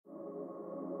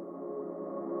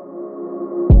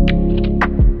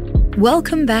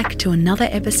Welcome back to another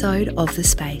episode of The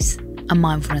Space, a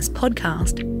mindfulness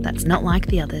podcast that's not like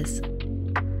the others.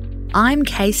 I'm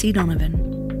Casey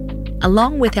Donovan.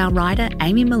 Along with our writer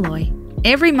Amy Malloy,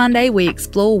 every Monday we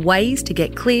explore ways to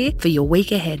get clear for your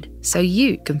week ahead so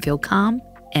you can feel calm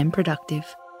and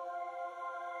productive.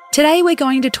 Today we're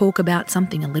going to talk about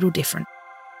something a little different.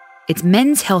 It's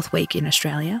Men's Health Week in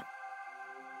Australia.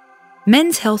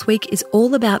 Men's Health Week is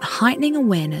all about heightening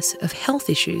awareness of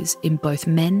health issues in both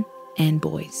men and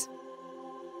boys.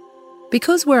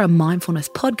 Because we're a mindfulness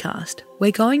podcast,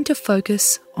 we're going to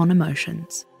focus on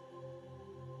emotions.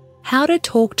 How to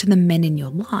talk to the men in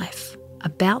your life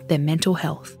about their mental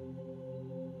health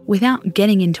without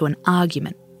getting into an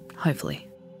argument, hopefully.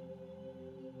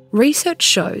 Research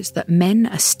shows that men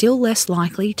are still less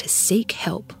likely to seek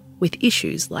help with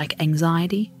issues like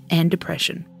anxiety and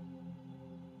depression.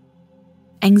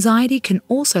 Anxiety can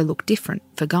also look different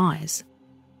for guys.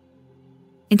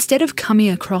 Instead of coming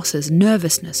across as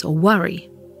nervousness or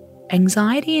worry,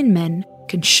 anxiety in men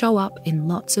can show up in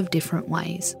lots of different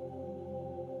ways.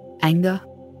 Anger,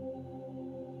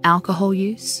 alcohol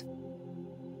use,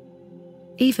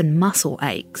 even muscle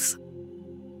aches.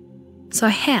 So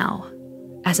how,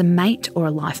 as a mate or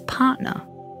a life partner,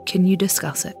 can you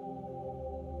discuss it?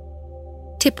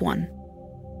 Tip 1.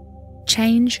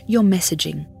 Change your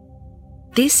messaging.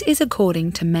 This is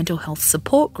according to mental health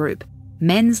support group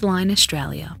Men's Line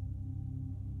Australia.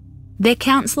 Their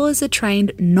counsellors are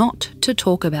trained not to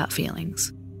talk about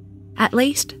feelings, at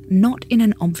least not in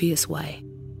an obvious way.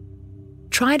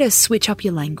 Try to switch up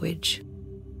your language.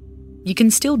 You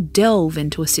can still delve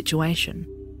into a situation,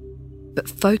 but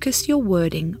focus your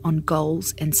wording on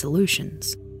goals and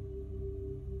solutions.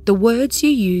 The words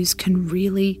you use can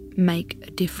really make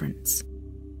a difference.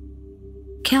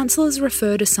 Counsellors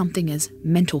refer to something as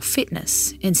mental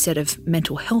fitness instead of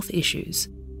mental health issues.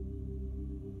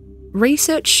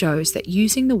 Research shows that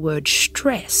using the word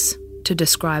stress to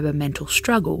describe a mental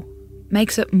struggle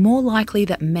makes it more likely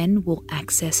that men will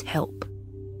access help.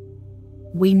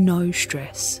 We know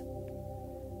stress.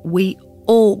 We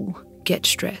all get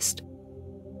stressed.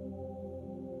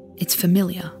 It's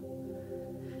familiar.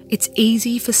 It's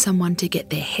easy for someone to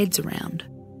get their heads around.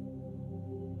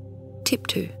 Tip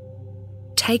 2.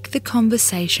 Take the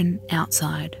conversation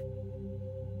outside.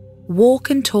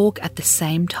 Walk and talk at the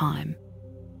same time.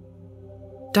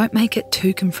 Don't make it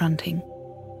too confronting.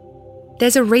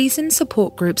 There's a reason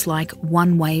support groups like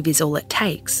One Wave is All It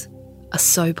Takes are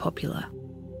so popular.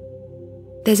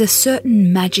 There's a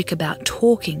certain magic about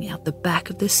talking out the back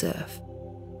of the surf.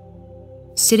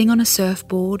 Sitting on a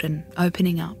surfboard and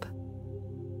opening up.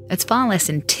 It's far less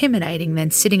intimidating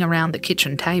than sitting around the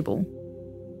kitchen table.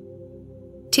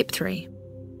 Tip 3.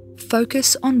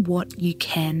 Focus on what you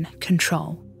can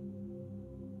control.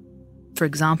 For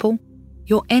example,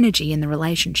 your energy in the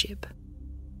relationship.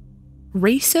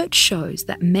 Research shows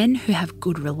that men who have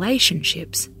good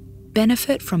relationships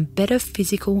benefit from better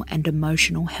physical and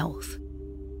emotional health.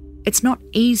 It's not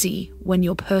easy when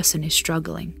your person is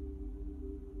struggling.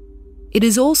 It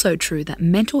is also true that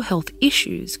mental health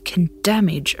issues can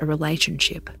damage a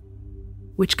relationship,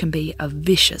 which can be a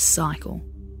vicious cycle.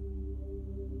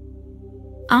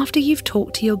 After you've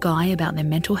talked to your guy about their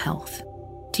mental health,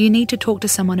 do you need to talk to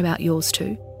someone about yours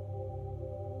too?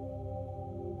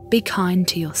 Be kind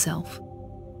to yourself.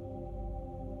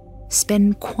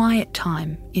 Spend quiet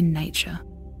time in nature.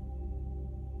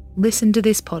 Listen to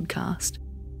this podcast.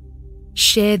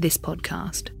 Share this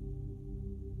podcast.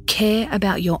 Care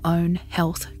about your own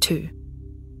health too.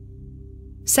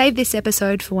 Save this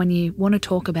episode for when you want to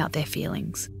talk about their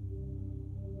feelings.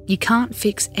 You can't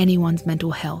fix anyone's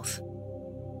mental health,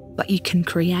 but you can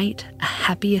create a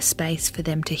happier space for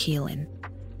them to heal in.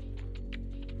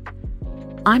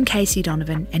 I'm Casey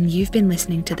Donovan and you've been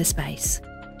listening to The Space.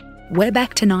 We're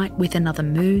back tonight with another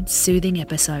mood-soothing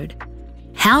episode.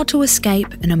 How to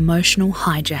escape an emotional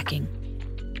hijacking.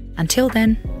 Until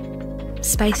then,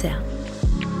 space out.